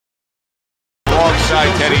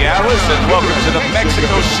ringside, Teddy Atlas, and welcome to the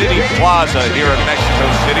Mexico City Plaza here in Mexico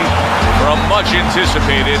City for a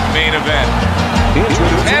much-anticipated main event.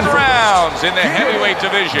 10 rounds in the heavyweight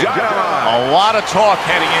division. A lot of talk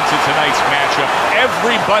heading into tonight's matchup.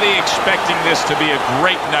 Everybody expecting this to be a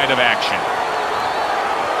great night of action.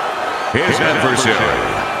 His adversary,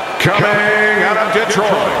 coming out of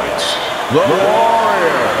Detroit, the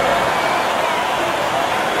Warrior.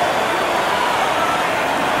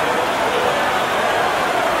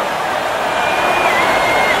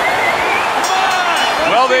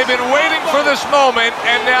 Well, they've been waiting for this moment,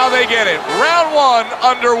 and now they get it. Round one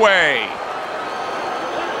underway.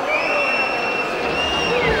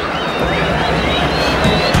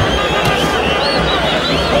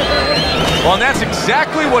 Well, and that's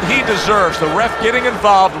exactly what he deserves. The ref getting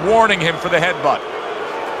involved, warning him for the headbutt.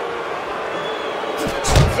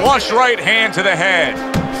 Flush right hand to the head.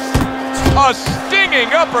 A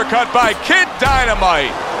stinging uppercut by Kid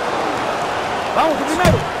Dynamite.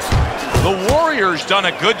 The Warriors done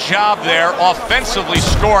a good job there offensively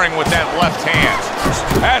scoring with that left hand.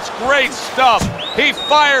 That's great stuff. He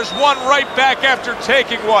fires one right back after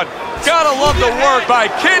taking one. Gotta love the work by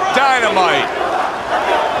Kid Dynamite.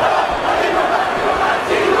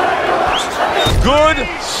 Good,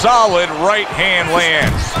 solid right hand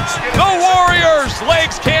lands. The Warriors'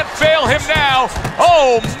 legs can't fail him now.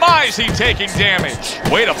 Oh my, is he taking damage.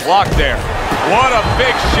 Way to block there. What a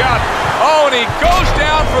big shot. Oh, and he goes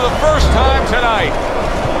down for the first time tonight.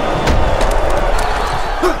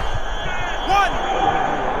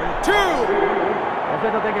 1, 2.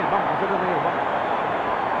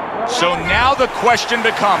 So now the question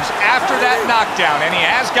becomes, after that knockdown, and he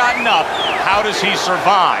has gotten up, how does he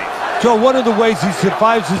survive? Joe, one of the ways he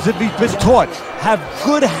survives is if he's been taught. Have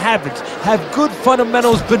good habits, have good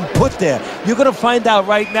fundamentals been put there. You're going to find out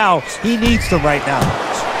right now, he needs them right now.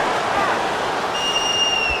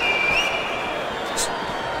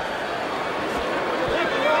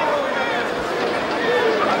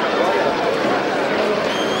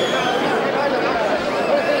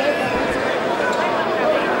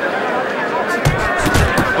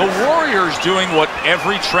 The Warriors doing what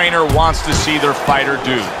every trainer wants to see their fighter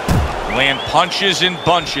do. Land punches in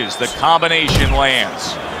bunches. The combination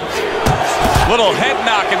lands. Little head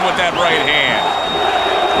knocking with that right hand.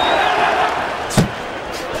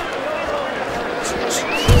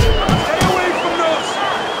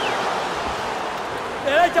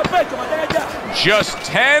 Just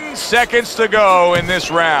 10 seconds to go in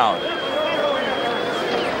this round.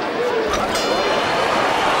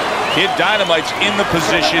 Kid Dynamite's in the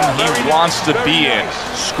position he wants to be in.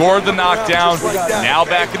 Scored the knockdown, now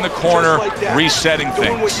back in the corner, resetting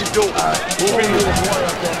things.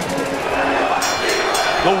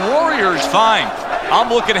 The Warrior's fine. I'm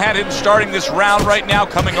looking at him starting this round right now,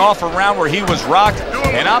 coming off a round where he was rocked,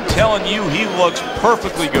 and I'm telling you, he looks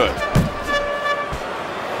perfectly good.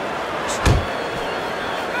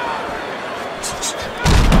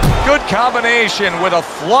 Good combination with a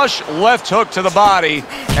flush left hook to the body,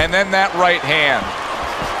 and then that right hand.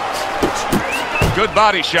 Good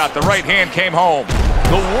body shot. The right hand came home.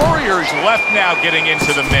 The Warriors left now getting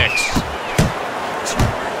into the mix.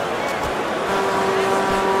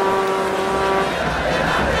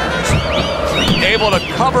 Able to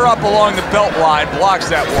cover up along the belt line, blocks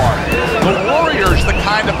that one. The Warriors, the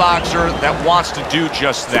kind of boxer that wants to do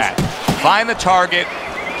just that. Find the target,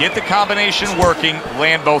 get the combination working,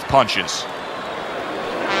 land both punches.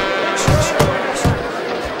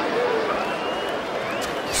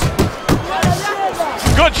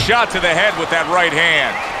 Good shot to the head with that right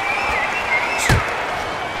hand.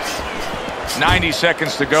 90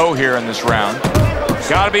 seconds to go here in this round.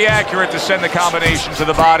 Got to be accurate to send the combination to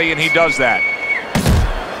the body, and he does that.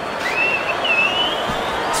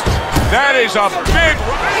 That is a big,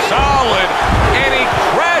 solid, and he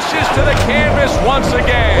crashes to the canvas once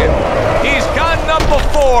again. He's gotten up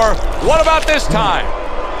before. What about this time?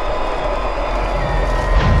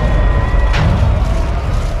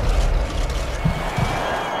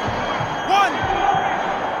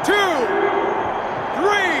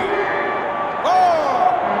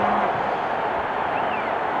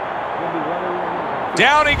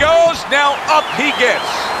 Down he goes, now up he gets.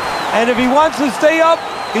 And if he wants to stay up,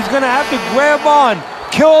 he's going to have to grab on,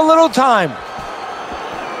 kill a little time.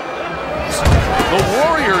 The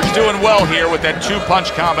Warriors doing well here with that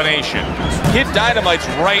two-punch combination. Kid Dynamite's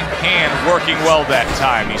right hand working well that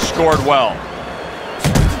time. He scored well.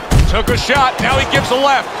 Took a shot, now he gives a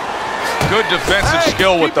left. Good defensive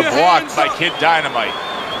skill with the block by Kid Dynamite.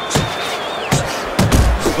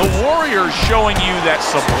 The Warriors showing you that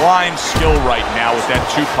sublime skill right now with that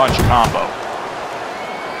two-punch combo.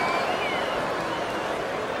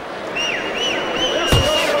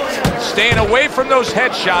 staying away from those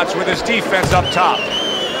headshots with his defense up top.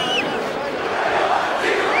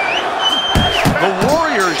 The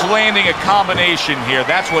Warriors landing a combination here.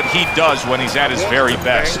 That's what he does when he's at his very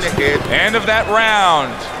best. End of that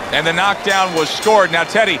round, and the knockdown was scored. Now,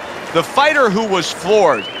 Teddy, the fighter who was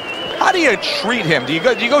floored, how do you treat him? Do you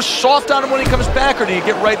go soft on him when he comes back, or do you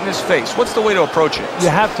get right in his face? What's the way to approach it? You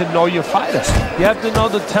have to know your fighter. You have to know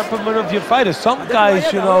the temperament of your fighter. Some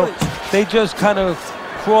guys, you know, they just kind of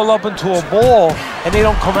crawl up into a ball, and they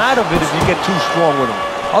don't come out of it if you get too strong with them.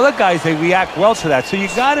 Other guys, they react well to that. So you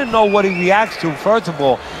got to know what he reacts to, first of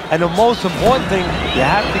all. And the most important thing, you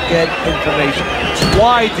have to get information.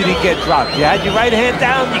 Why did he get dropped? You had your right hand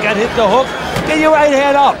down, you got hit the hook, get your right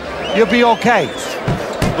hand up. You'll be okay.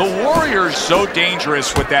 The Warriors so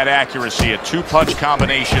dangerous with that accuracy, a two-punch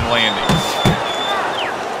combination landing.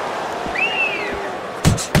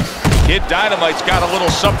 Kid Dynamite's got a little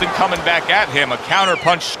something coming back at him. A counter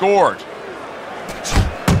punch scored.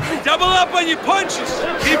 Double up on your punches.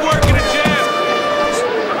 Keep working a jab.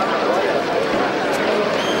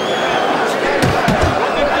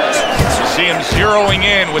 You see him zeroing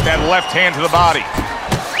in with that left hand to the body.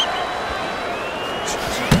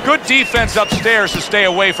 Good defense upstairs to stay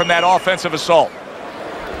away from that offensive assault.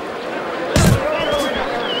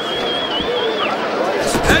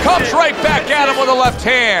 Comes right back at him with a left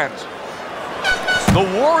hand.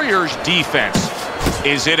 The Warriors' defense,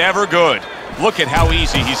 is it ever good? Look at how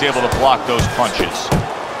easy he's able to block those punches.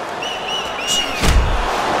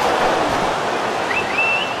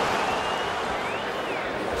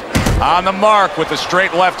 On the mark with the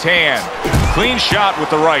straight left hand. Clean shot with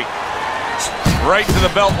the right. Right to the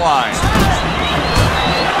belt line.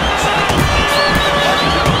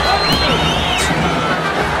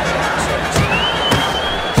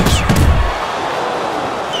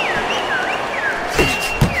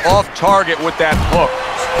 Off target with that hook.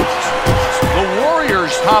 The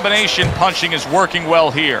Warriors' combination punching is working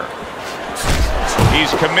well here.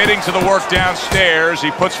 He's committing to the work downstairs.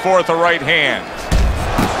 He puts forth a right hand.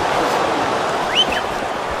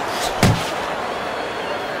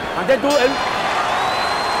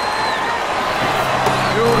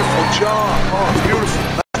 Beautiful job. Oh, beautiful.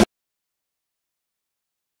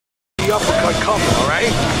 The uppercut coming, all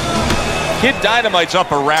right? Kid Dynamite's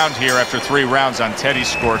up around here after 3 rounds on Teddy's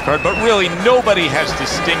scorecard, but really nobody has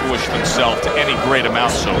distinguished themselves to any great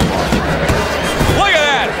amount so far. Look at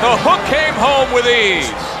that! The hook came home with ease.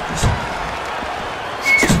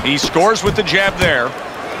 He scores with the jab there.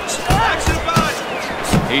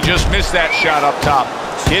 He just missed that shot up top.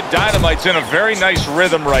 Kid Dynamite's in a very nice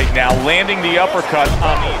rhythm right now, landing the uppercut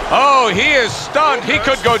on the... Oh, he is stunned. He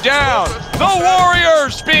could go down. The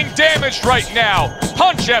Warriors being damaged right now.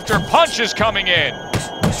 Punch after punch is coming in.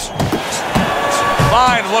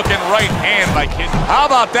 Fine looking right hand by Kid. How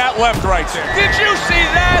about that left right there? Did you see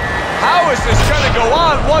that? How is this going to go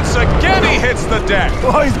on? Once again, he hits the deck.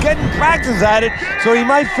 Well, he's getting practice at it, so he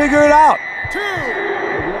might figure it out. 2, 3,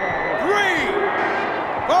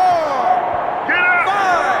 4,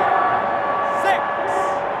 5,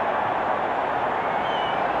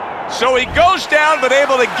 6. So he goes down, but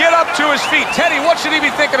able to get up to his feet. Teddy, what should he be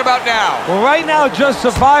thinking about now? Well, right now, just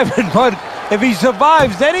surviving, but if he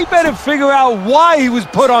survives, then he better figure out why he was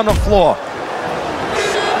put on the floor.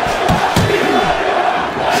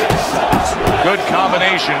 Good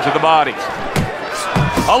combination to the body.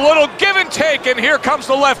 A little give and take, and here comes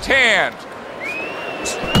the left hand.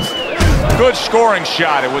 Good scoring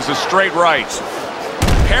shot. It was a straight right.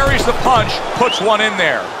 Parries the punch, puts one in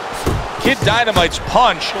there. Kid Dynamite's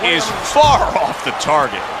punch is far off the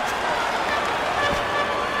target.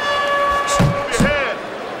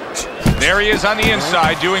 There he is on the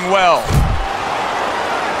inside, doing well.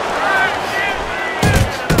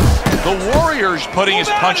 The Warriors putting his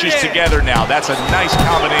punches together now. That's a nice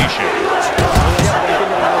combination.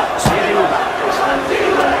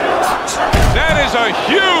 That is a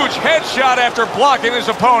huge headshot after blocking his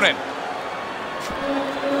opponent.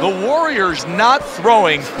 The Warriors not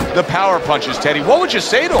throwing the power punches, Teddy. What would you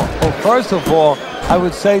say to him? Well, first of all, I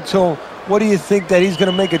would say to him, what do you think, that he's going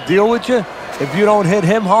to make a deal with you? If you don't hit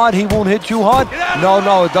him hard, he won't hit you hard?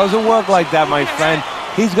 No, it doesn't work like that, my friend.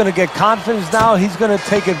 He's going to get confidence now. He's going to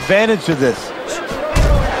take advantage of this.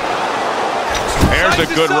 There's a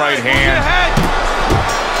good right hand.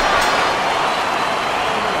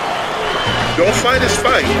 Don't fight his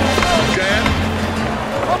fight, okay?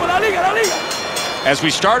 As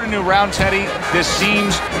we start a new round, Teddy, this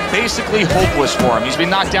seems basically hopeless for him. He's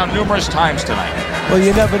been knocked down numerous times tonight. Well,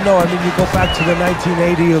 you never know. I mean, you go back to the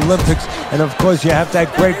 1980 Olympics, and of course you have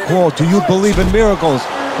that great quote, "Do you believe in miracles?"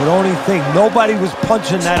 But only thing, nobody was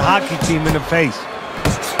punching that hockey team in the face.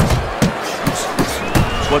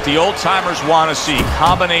 what the old-timers want to see.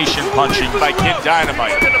 Combination punching by Kid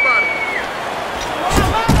Dynamite.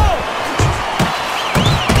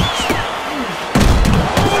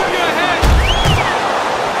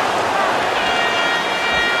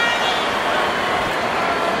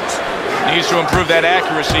 Needs to improve that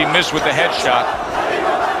accuracy. Missed with the headshot.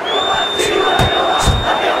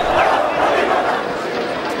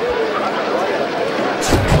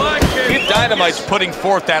 Kid Dynamite's putting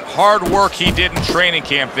forth that hard work he did in training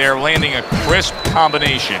camp there, landing a crisp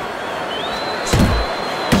combination.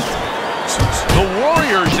 The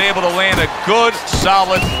Warrior's able to land a good,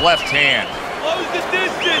 solid left hand. Close the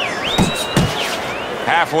distance.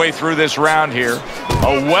 Halfway through this round here,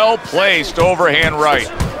 a well-placed overhand right.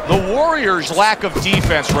 The Warriors' lack of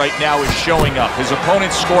defense right now is showing up. His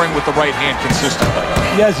opponent's scoring with the right hand consistently.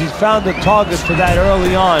 Yes, he's found the target for that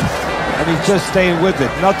early on, and he's just staying with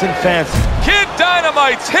it. Nothing fancy. Kid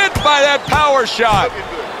Dynamite's hit by that power shot.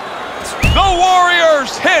 The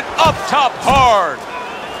Warriors hit up top hard.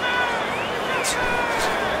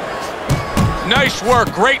 Nice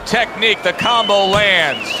work, great technique. The combo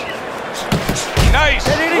lands. Nice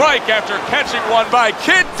strike after catching one by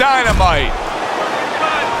Kid Dynamite.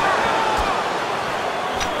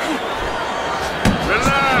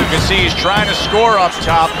 You can see he's trying to score up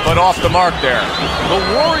top, but off the mark there. The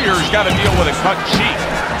Warriors got to deal with a cut cheek.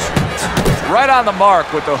 Right on the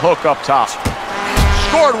mark with the hook up top.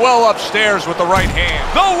 Scored well upstairs with the right hand.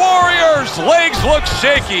 The Warriors' legs look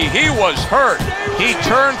shaky. He was hurt. He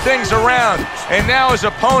turned things around, and now his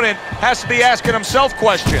opponent has to be asking himself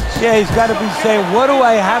questions. Yeah, he's got to be saying, what do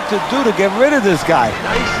I have to do to get rid of this guy?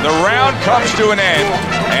 The round comes to an end,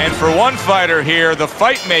 and for one fighter here, the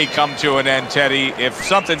fight may come to an end, Teddy, if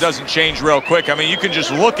something doesn't change real quick. I mean, you can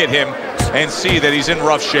just look at him and see that he's in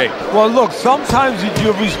rough shape. Well, look, sometimes it's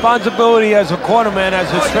your responsibility as a cornerman,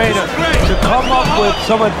 as a trainer, to come up with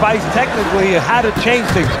some advice technically how to change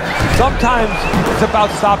things. Sometimes it's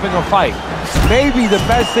about stopping a fight. Maybe the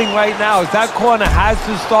best thing right now is that corner has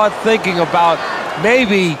to start thinking about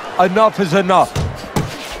maybe enough is enough.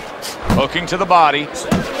 Hooking to the body. Finish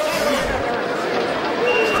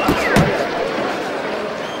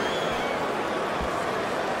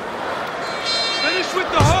with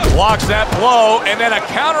the hook. Blocks that blow, and then a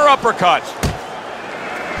counter uppercut.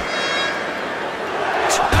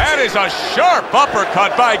 That is a sharp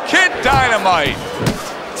uppercut by Kid Dynamite.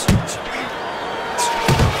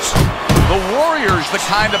 The Warrior's the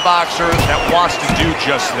kind of boxer that wants to do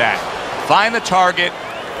just that. Find the target,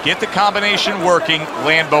 get the combination working,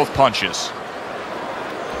 land both punches.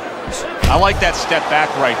 I like that step back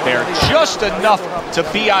right there. Just enough to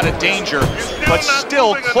be out of danger, but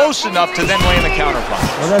still close enough to then land the counter punch.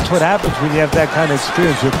 Well, that's what happens when you have that kind of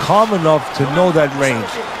experience. You're calm enough to know that range.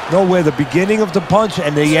 Know where the beginning of the punch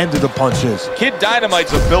and the end of the punch is. Kid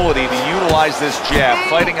Dynamite's ability to utilize this jab,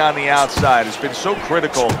 fighting on the outside, has been so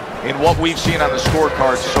critical in what we've seen on the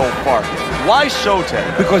scorecard so far. Why so,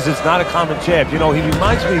 Ted? Because it's not a common jab. You know, he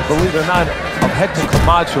reminds me, believe it or not, of Hector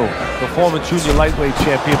Camacho, the former junior lightweight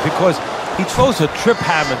champion, because he throws a trip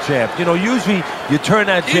hammer jab. You know, usually you turn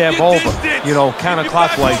that jab over, you know,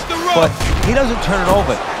 counterclockwise, but he doesn't turn it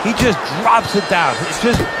over. He just drops it down. It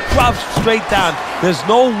just drops straight down. There's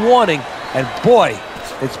no warning, and boy,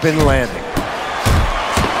 it's been landing.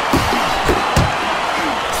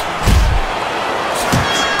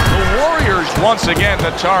 The Warriors once again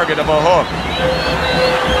the target of a hook.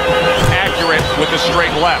 Accurate with the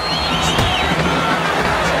straight left.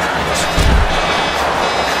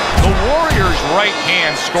 The Warriors' right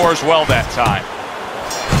hand scores well that time.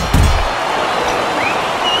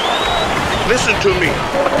 Listen to me.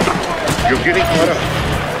 You're getting caught up.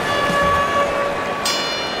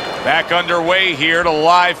 Back underway here to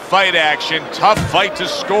live fight action. Tough fight to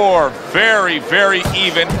score. Very, very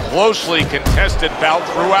even, closely contested bout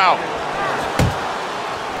throughout.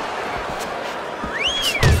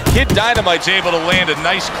 Kid Dynamite's able to land a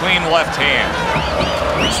nice, clean left hand.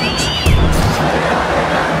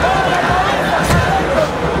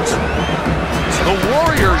 The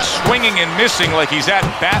Warriors swinging and missing like he's at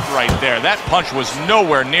bat right there. That punch was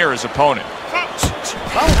nowhere near his opponent.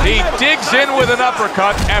 He digs in with an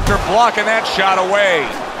uppercut after blocking that shot away.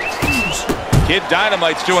 Kid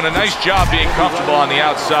Dynamite's doing a nice job being comfortable on the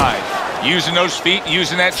outside. Using those feet,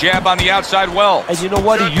 using that jab on the outside well. And you know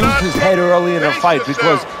what? He used his head early in the fight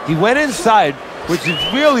because he went inside, which is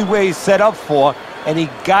really where he's set up for, and he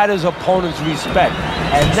got his opponent's respect.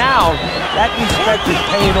 And now, that respect is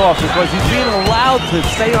paying off because he's being allowed to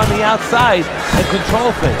stay on the outside and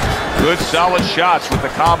control things. Good solid shots with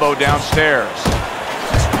the combo downstairs.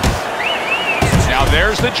 Now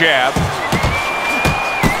there's the jab.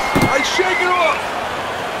 I shake it off.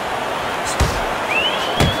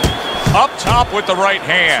 Up top with the right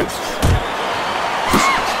hand.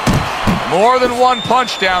 More than one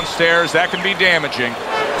punch downstairs. That can be damaging.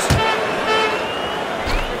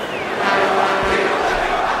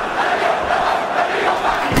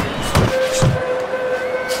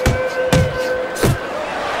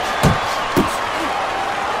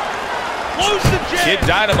 Kid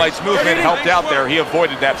Dynamite's movement helped out there. He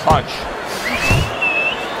avoided that punch.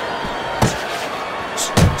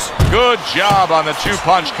 Good job on the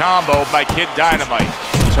two-punch combo by Kid Dynamite.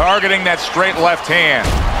 Targeting that straight left hand.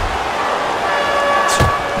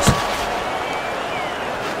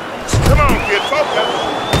 Come on, kid, focus.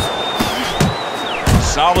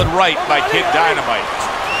 Solid right by Kid Dynamite.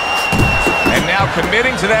 And now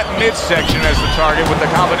committing to that midsection as the target with the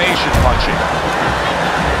combination punching.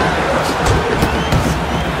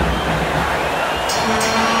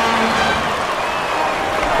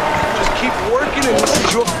 Just keep working and this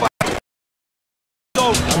is your fight.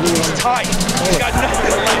 He's tight. He's got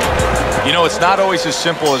nothing left. You know, it's not always as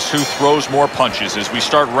simple as who throws more punches as we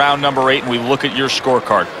start round number 8 and we look at your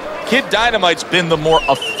scorecard. Kid Dynamite's been the more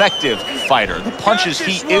effective fighter. The punches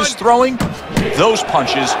he is throwing, those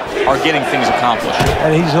punches are getting things accomplished.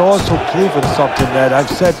 And he's also proven something that I've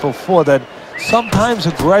said before, that sometimes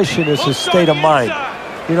aggression is a state of mind.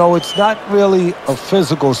 You know, it's not really a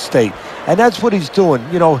physical state. And that's what he's doing.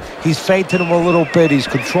 You know, he's feinting him a little bit. He's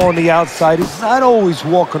controlling the outside. He's not always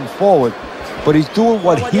walking forward, but he's doing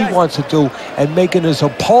what he wants to do and making his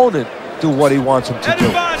opponent do what he wants him to do.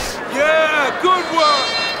 Yeah, good work.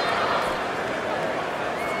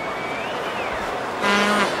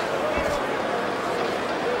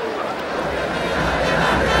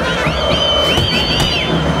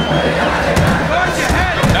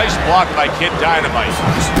 Nice block by Kid Dynamite.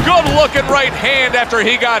 Good looking right hand after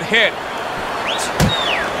he got hit.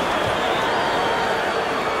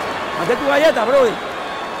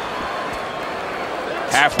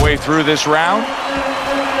 Halfway through this round.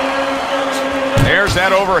 There's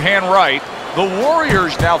that overhand right. The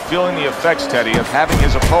Warrior's now feeling the effects, Teddy, of having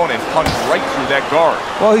his opponent punch right through that guard.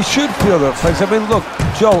 Well, he should feel the effects. I mean, look,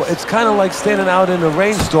 Joe, it's kind of like standing out in a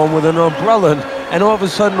rainstorm with an umbrella and all of a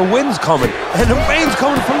sudden the wind's coming and the rain's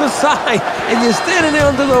coming from the side and you're standing there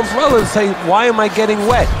under the umbrella and say, why am I getting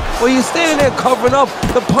wet? Well, you're standing there covering up.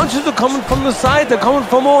 The punches are coming from the side. They're coming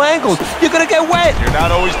from all angles. You're going to get wet. You're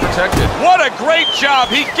not always protected. What a great job.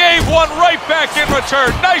 He gave one right back in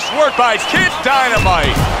return. Nice work by Kid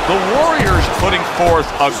Dynamite. The Warriors putting forth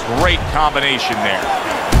a great combination there.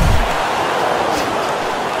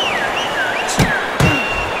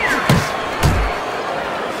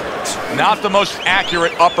 Not the most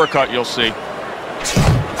accurate uppercut you'll see.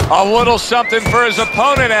 A little something for his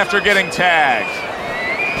opponent after getting tagged.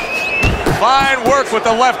 Fine work with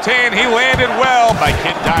the left hand. He landed well by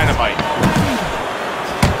Kid Dynamite.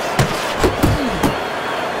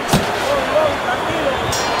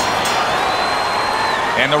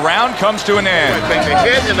 And the round comes to an end.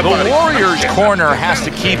 The Warrior's corner has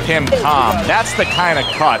to keep him calm. That's the kind of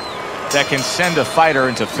cut that can send a fighter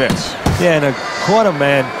into fits. Yeah, and a quarter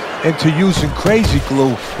man into using crazy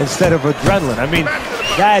glue instead of adrenaline. I mean,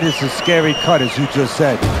 that is a scary cut, as you just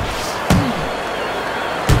said.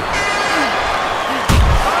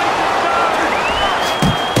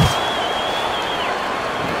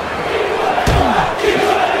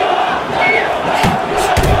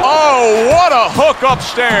 Oh, what a hook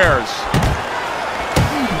upstairs.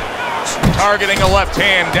 Targeting a left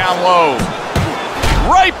hand down low.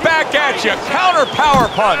 Right back at you, counter power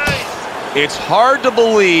punch. It's hard to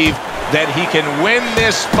believe that he can win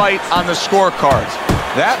this fight on the scorecards.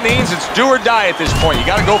 That means it's do or die at this point. You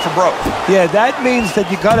got to go for broke. Yeah, that means that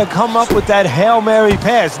you got to come up with that Hail Mary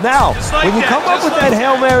pass. Now, when you come up with that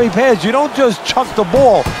Hail Mary pass, you don't just chuck the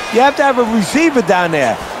ball. You have to have a receiver down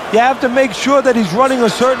there. You have to make sure that he's running a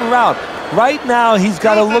certain route. Right now, he's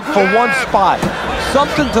got to look for one spot,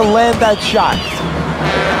 something to land that shot.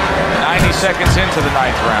 90 seconds into the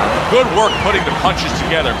 9th round. Good work putting the punches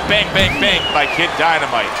together. Bang, bang, bang by Kid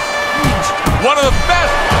Dynamite. One of the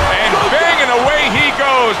best, and bang, and away he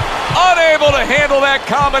goes. Unable to handle that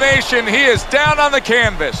combination. He is down on the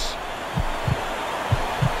canvas.